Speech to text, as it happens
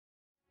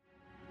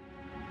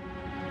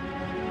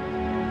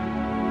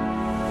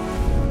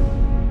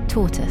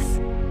Tortoise.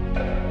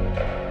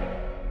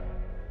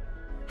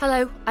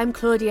 Hello, I'm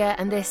Claudia,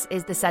 and this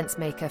is The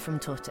Sensemaker from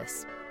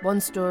Tortoise.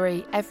 One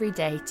story every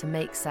day to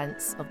make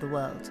sense of the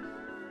world.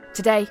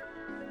 Today,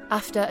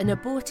 after an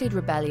aborted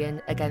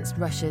rebellion against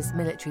Russia's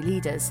military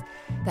leaders,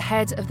 the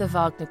head of the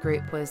Wagner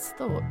Group was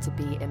thought to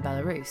be in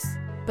Belarus.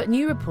 But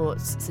new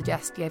reports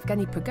suggest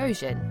Yevgeny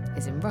Prigozhin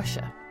is in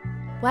Russia.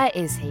 Where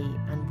is he,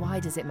 and why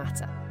does it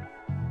matter?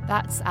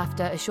 That's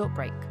after a short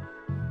break.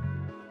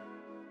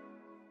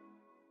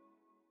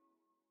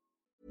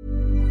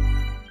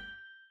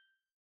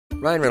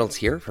 Ryan Reynolds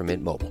here from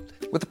Mint Mobile.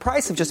 With the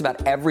price of just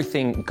about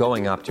everything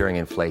going up during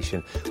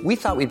inflation, we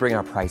thought we'd bring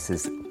our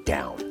prices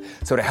down.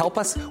 So to help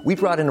us, we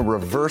brought in a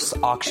reverse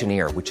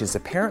auctioneer, which is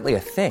apparently a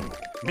thing.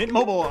 Mint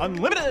Mobile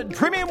Unlimited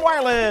Premium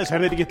Wireless. How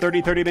to get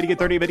 30, 30, bit to get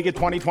 30, bit to get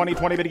 20, 20,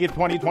 20, bit to get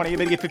 20, 20,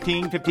 bit to get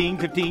 15, 15,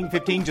 15,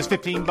 15, just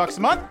 $15 a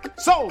month?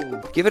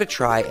 Sold! Give it a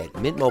try at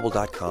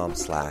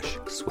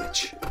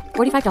mintmobile.com/switch.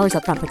 $45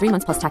 up front for 3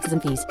 months plus taxes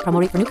and fees.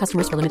 Promo rate for new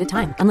customers for limited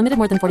time. Unlimited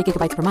more than 40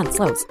 gigabytes per month.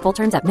 Slows full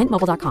terms at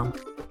mintmobile.com.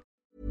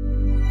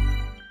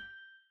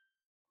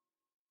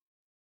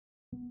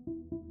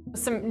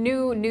 Some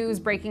new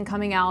news breaking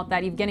coming out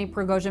that Yevgeny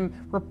Prigozhin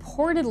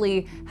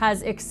reportedly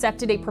has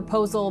accepted a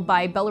proposal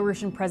by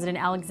Belarusian President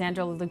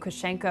Alexander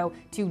Lukashenko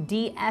to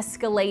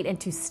de-escalate and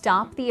to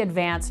stop the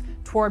advance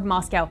toward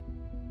Moscow.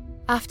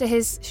 After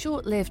his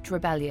short-lived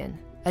rebellion,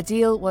 a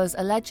deal was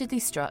allegedly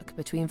struck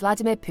between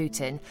Vladimir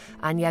Putin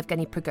and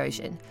Yevgeny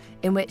Prigozhin,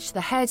 in which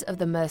the head of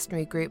the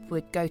mercenary group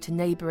would go to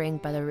neighbouring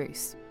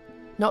Belarus.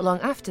 Not long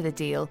after the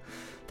deal,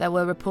 there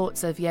were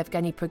reports of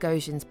Yevgeny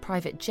Prigozhin's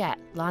private jet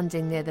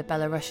landing near the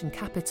Belarusian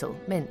capital,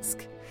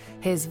 Minsk.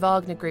 His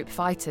Wagner Group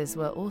fighters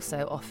were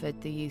also offered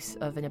the use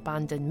of an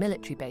abandoned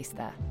military base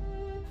there.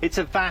 It's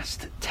a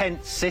vast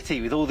tent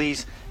city with all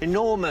these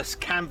enormous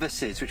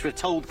canvases, which we're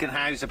told can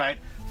house about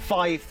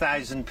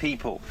 5,000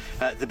 people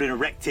that have been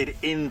erected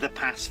in the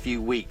past few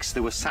weeks.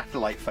 There were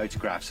satellite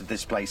photographs of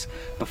this place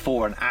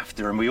before and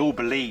after, and we all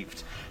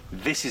believed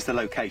this is the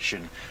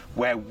location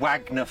where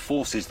Wagner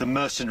forces, the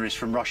mercenaries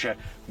from Russia,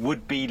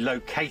 would be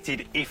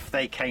located if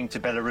they came to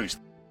Belarus.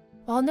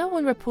 While no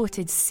one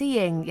reported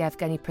seeing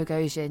Yevgeny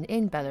Prigozhin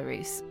in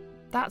Belarus,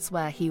 that's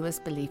where he was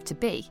believed to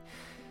be.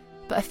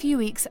 But a few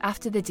weeks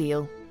after the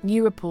deal,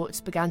 new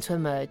reports began to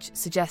emerge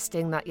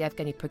suggesting that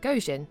Yevgeny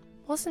Prigozhin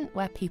wasn't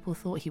where people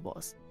thought he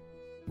was.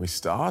 We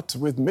start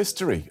with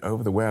mystery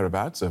over the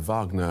whereabouts of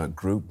Wagner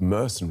Group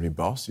mercenary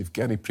boss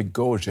Yevgeny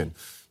Prigozhin.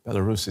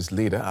 Belarus's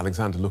leader,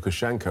 Alexander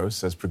Lukashenko,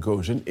 says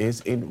Prigozhin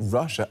is in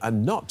Russia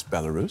and not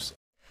Belarus.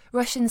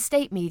 Russian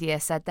state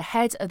media said the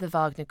head of the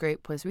Wagner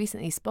Group was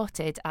recently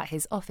spotted at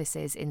his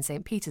offices in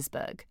St.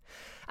 Petersburg.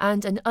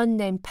 And an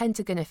unnamed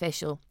Pentagon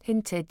official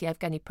hinted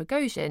Yevgeny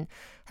Prigozhin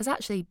has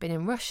actually been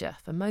in Russia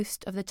for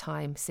most of the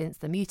time since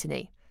the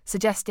mutiny,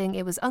 suggesting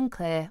it was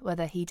unclear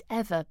whether he'd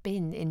ever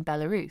been in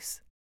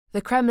Belarus. The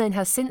Kremlin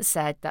has since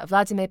said that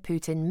Vladimir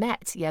Putin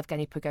met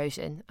Yevgeny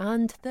Prigozhin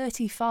and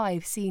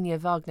 35 senior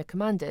Wagner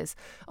commanders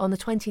on the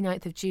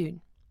 29th of June,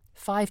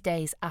 5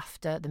 days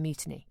after the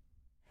mutiny.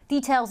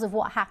 Details of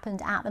what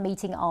happened at the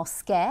meeting are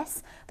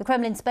scarce. The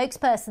Kremlin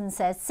spokesperson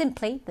says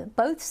simply that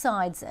both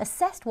sides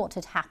assessed what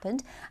had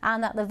happened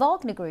and that the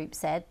Wagner Group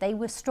said they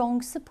were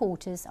strong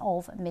supporters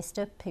of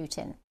Mr.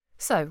 Putin.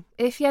 So,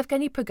 if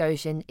Yevgeny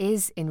Prigozhin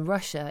is in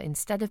Russia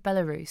instead of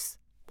Belarus,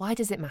 why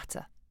does it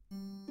matter?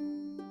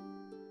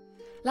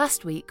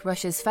 Last week,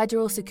 Russia's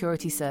Federal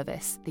Security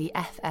Service, the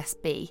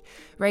FSB,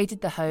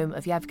 raided the home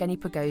of Yevgeny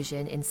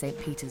Prigozhin in St.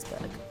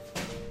 Petersburg.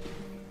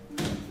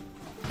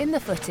 In the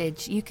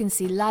footage, you can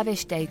see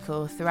lavish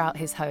decor throughout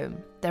his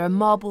home. There are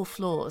marble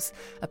floors,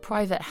 a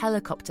private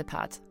helicopter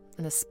pad,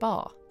 and a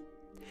spa.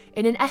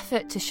 In an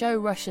effort to show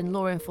Russian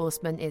law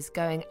enforcement is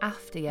going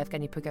after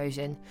Yevgeny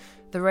Prigozhin,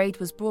 the raid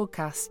was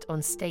broadcast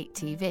on state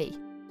TV.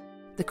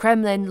 The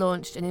Kremlin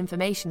launched an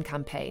information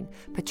campaign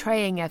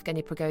portraying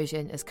Yevgeny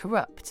Prigozhin as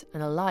corrupt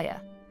and a liar,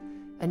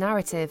 a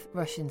narrative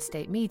Russian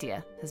state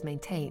media has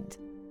maintained.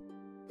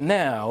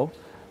 Now,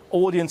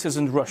 audiences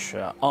in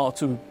Russia are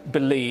to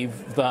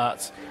believe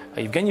that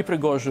Yevgeny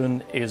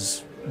Prigozhin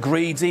is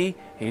greedy,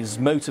 he's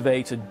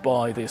motivated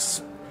by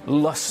this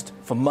lust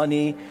for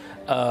money.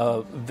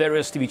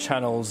 Various TV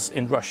channels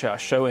in Russia are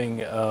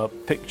showing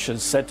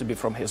pictures said to be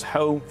from his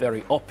home,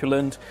 very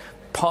opulent,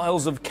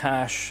 piles of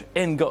cash,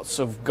 ingots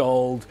of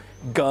gold,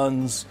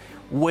 guns,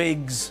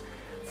 wigs,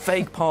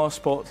 fake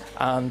passport,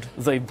 and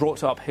they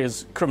brought up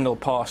his criminal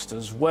past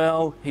as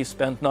well. He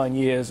spent 9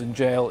 years in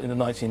jail in the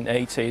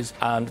 1980s,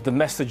 and the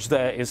message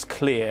there is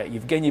clear.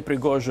 Yevgeny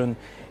Prigozhin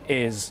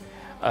is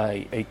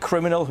a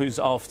criminal who's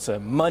after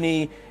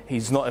money.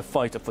 He's not a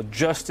fighter for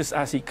justice,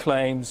 as he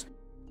claims.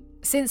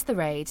 Since the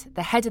raid,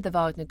 the head of the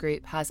Wagner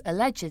Group has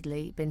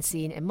allegedly been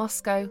seen in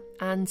Moscow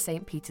and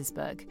St.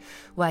 Petersburg,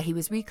 where he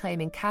was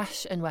reclaiming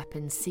cash and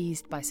weapons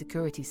seized by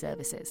security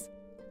services.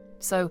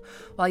 So,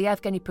 while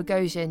Yevgeny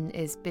Prigozhin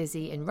is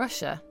busy in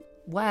Russia,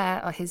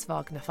 where are his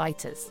Wagner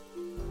fighters?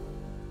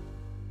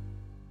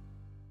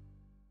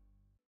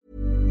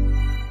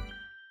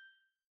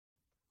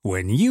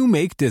 When you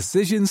make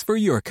decisions for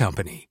your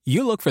company,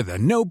 you look for the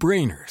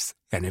no-brainers.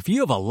 And if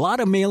you have a lot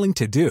of mailing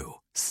to do,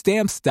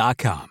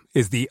 Stamps.com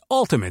is the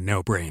ultimate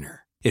no-brainer.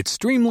 It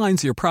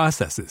streamlines your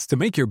processes to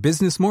make your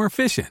business more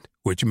efficient,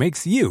 which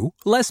makes you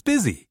less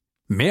busy.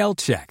 Mail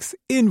checks,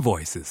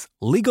 invoices,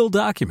 legal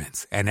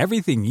documents, and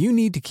everything you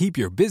need to keep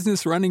your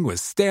business running with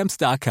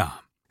Stamps.com.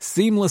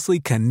 Seamlessly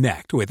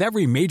connect with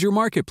every major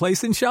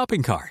marketplace and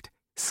shopping cart.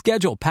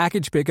 Schedule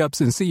package pickups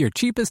and see your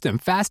cheapest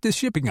and fastest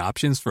shipping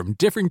options from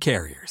different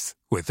carriers,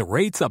 with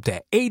rates up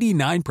to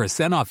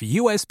 89% off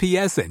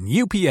USPS and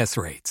UPS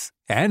rates.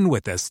 And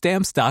with the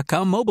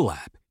Stamps.com mobile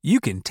app, you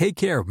can take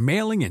care of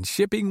mailing and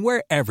shipping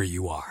wherever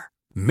you are.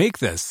 Make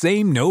the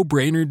same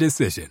no-brainer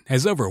decision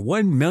as over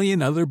 1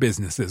 million other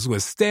businesses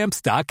with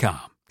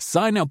Stamps.com.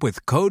 Sign up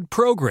with code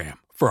PROGRAM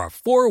for a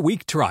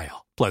 4-week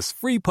trial, plus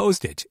free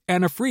postage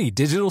and a free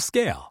digital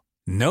scale.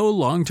 No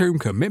long-term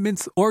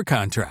commitments or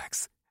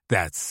contracts.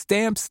 That's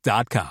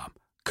Stamps.com.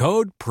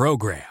 Code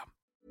PROGRAM.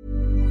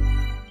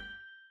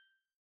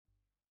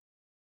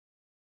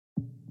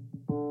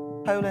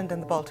 Poland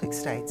and the Baltic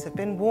states have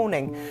been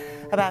warning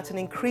about an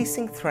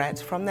increasing threat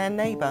from their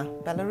neighbour,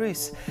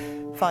 Belarus.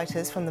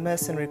 Fighters from the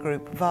mercenary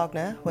group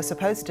Wagner were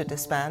supposed to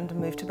disband and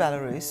move to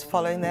Belarus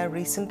following their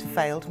recent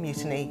failed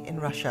mutiny in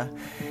Russia.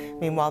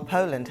 Meanwhile,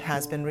 Poland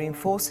has been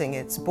reinforcing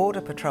its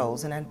border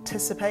patrols in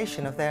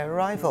anticipation of their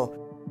arrival.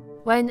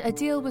 When a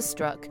deal was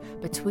struck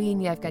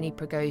between Yevgeny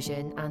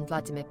Prigozhin and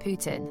Vladimir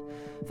Putin,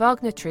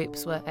 Wagner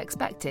troops were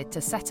expected to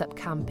set up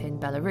camp in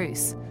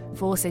Belarus,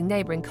 forcing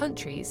neighbouring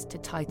countries to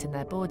tighten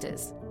their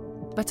borders.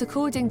 But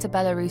according to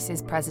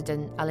Belarus's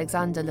President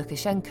Alexander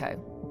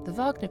Lukashenko, the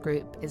Wagner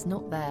group is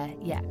not there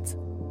yet.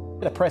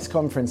 At a press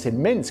conference in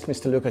Minsk,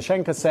 Mr.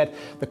 Lukashenko said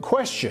the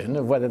question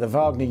of whether the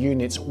Wagner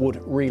units would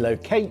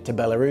relocate to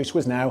Belarus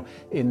was now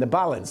in the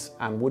balance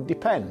and would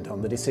depend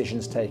on the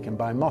decisions taken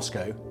by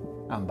Moscow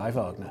and by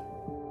Wagner.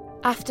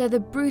 After the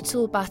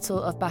brutal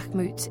Battle of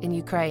Bakhmut in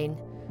Ukraine,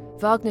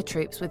 Wagner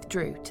troops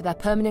withdrew to their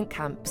permanent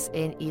camps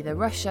in either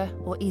Russia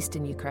or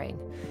eastern Ukraine,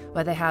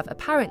 where they have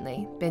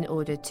apparently been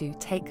ordered to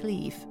take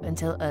leave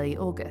until early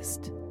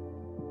August.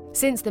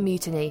 Since the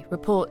mutiny,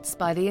 reports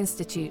by the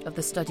Institute of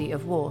the Study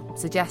of War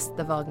suggest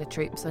the Wagner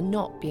troops are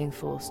not being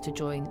forced to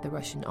join the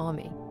Russian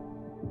army.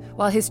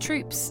 While his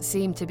troops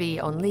seem to be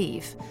on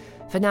leave,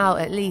 for now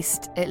at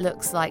least it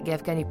looks like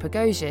Yevgeny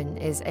Prigozhin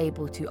is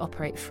able to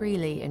operate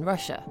freely in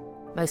Russia,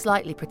 most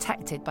likely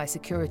protected by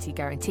security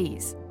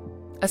guarantees.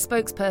 A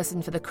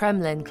spokesperson for the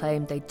Kremlin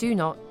claimed they do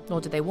not,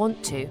 nor do they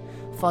want to,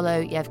 follow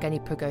Yevgeny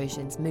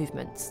Prigozhin's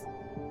movements.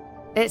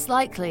 It's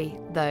likely,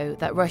 though,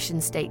 that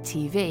Russian state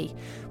TV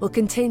will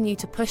continue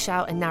to push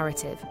out a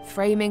narrative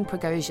framing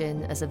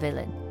Prigozhin as a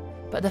villain,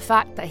 but the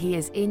fact that he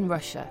is in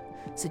Russia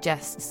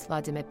suggests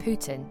Vladimir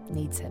Putin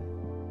needs him.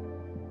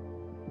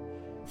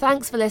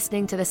 Thanks for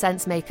listening to The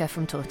Sensemaker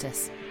from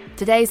Tortoise.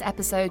 Today's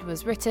episode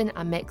was written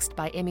and mixed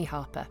by Imi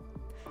Harper.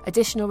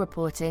 Additional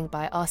reporting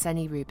by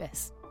Arseny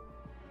Rubis.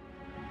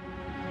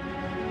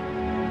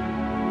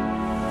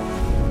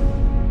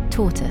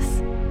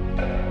 Tortoise.